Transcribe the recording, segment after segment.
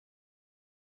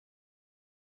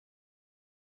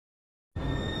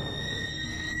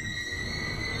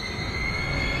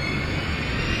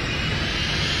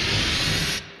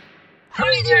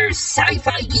Hi there,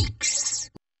 sci-fi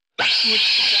geeks!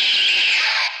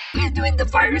 We're doing the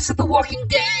virus of the Walking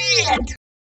Dead!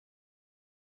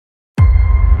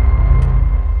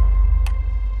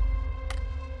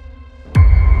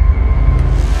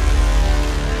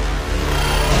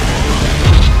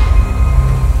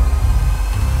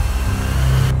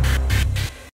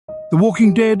 The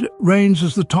Walking Dead reigns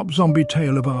as the top zombie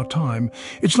tale of our time.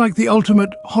 It's like the ultimate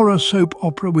horror soap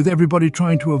opera with everybody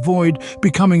trying to avoid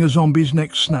becoming a zombie's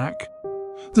next snack.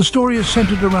 The story is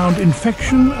centered around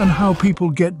infection and how people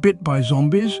get bit by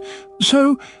zombies.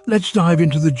 So let's dive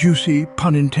into the juicy,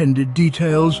 pun intended,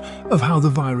 details of how the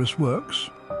virus works.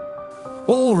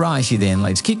 Alrighty then,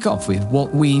 let's kick off with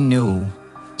what we know.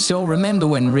 So remember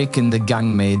when Rick and the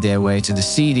gang made their way to the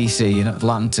CDC in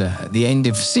Atlanta at the end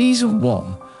of Season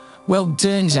 1? Well,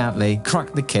 turns out they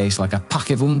cracked the case like a pack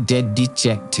of undead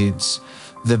detectives.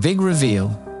 The big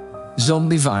reveal: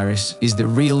 zombie virus is the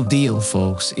real deal,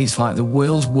 folks. It's like the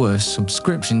world's worst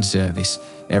subscription service.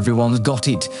 Everyone's got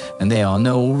it, and there are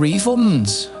no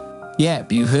refunds.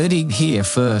 Yep, you heard it here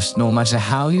first. No matter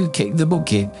how you kick the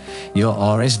bucket, you're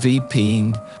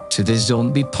RSVPing to the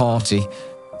zombie party.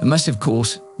 Unless, of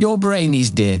course, your brain is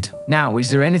dead. Now,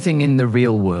 is there anything in the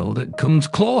real world that comes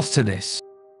close to this?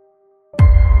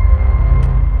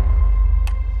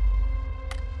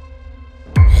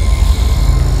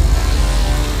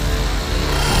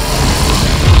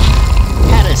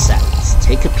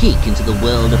 Take a peek into the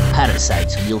world of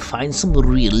parasites and you'll find some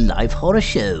real-life horror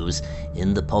shows.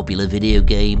 In the popular video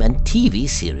game and TV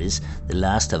series The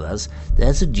Last of Us,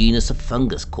 there's a genus of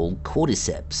fungus called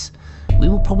cordyceps. We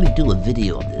will probably do a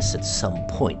video of this at some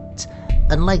point.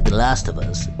 Unlike The Last of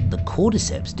Us, the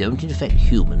cordyceps don't infect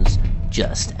humans,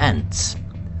 just ants.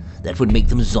 That would make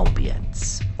them zombie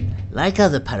ants. Like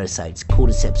other parasites,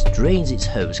 cordyceps drains its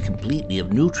host completely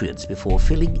of nutrients before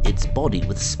filling its body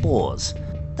with spores.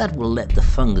 That will let the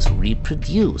fungus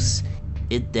reproduce.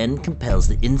 It then compels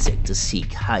the insect to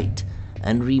seek height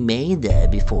and remain there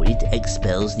before it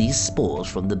expels these spores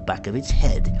from the back of its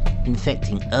head,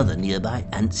 infecting other nearby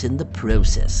ants in the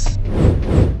process.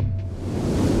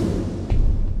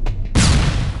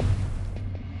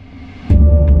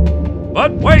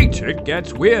 But wait, it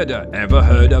gets weirder. Ever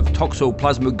heard of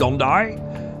Toxoplasma gondii?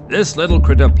 This little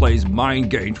critter plays mind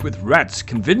games with rats,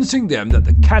 convincing them that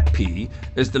the cat pee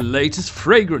is the latest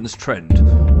fragrance trend.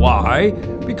 Why?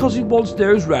 Because it wants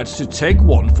those rats to take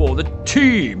one for the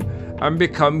team and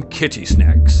become kitty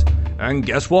snacks. And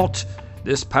guess what?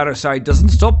 This parasite doesn't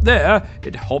stop there.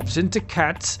 It hops into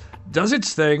cats, does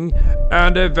its thing,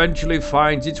 and eventually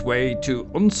finds its way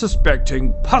to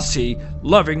unsuspecting,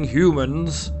 pussy-loving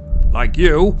humans like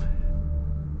you,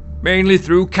 mainly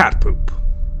through cat poop.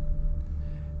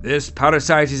 This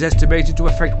parasite is estimated to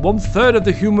affect 1/3 of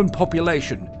the human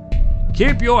population.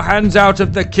 Keep your hands out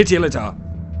of the kitty litter.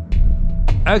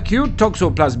 Acute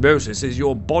toxoplasmosis is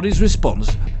your body's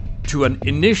response to an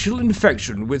initial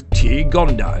infection with T.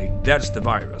 gondii, that's the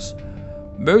virus.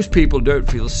 Most people don't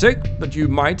feel sick, but you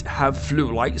might have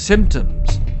flu-like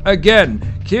symptoms. Again,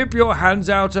 keep your hands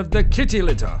out of the kitty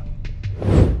litter.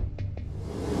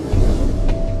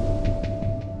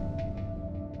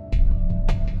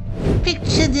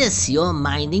 Picture this, you're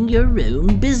minding your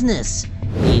own business,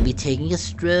 maybe taking a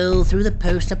stroll through the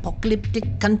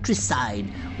post-apocalyptic countryside,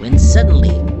 when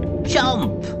suddenly,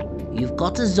 jump! You've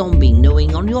got a zombie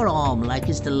gnawing on your arm like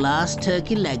it's the last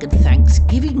turkey leg at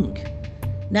Thanksgiving.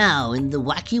 Now, in the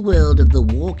wacky world of The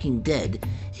Walking Dead,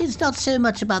 it's not so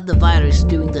much about the virus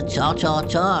doing the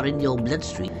cha-cha-cha in your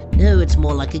bloodstream. No, it's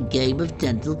more like a game of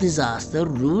dental disaster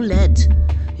roulette.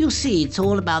 You see, it's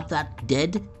all about that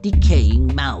dead,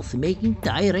 decaying mouth making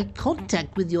direct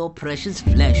contact with your precious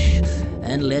flesh.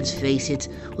 And let's face it,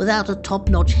 without a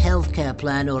top-notch healthcare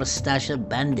plan or a stash of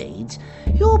band-aids,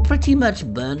 you're pretty much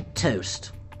burnt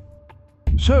toast.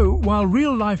 So, while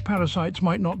real-life parasites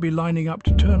might not be lining up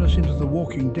to turn us into the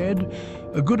Walking Dead,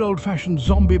 a good old-fashioned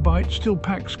zombie bite still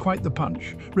packs quite the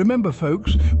punch. Remember,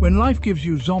 folks, when life gives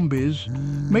you zombies,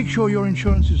 make sure your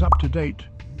insurance is up to date.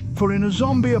 For in a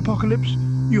zombie apocalypse,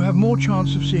 you have more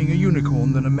chance of seeing a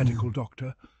unicorn than a medical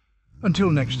doctor. Until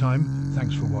next time,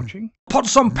 thanks for watching. Put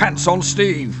some pants on,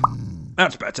 Steve.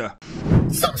 That's better.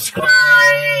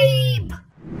 Subscribe!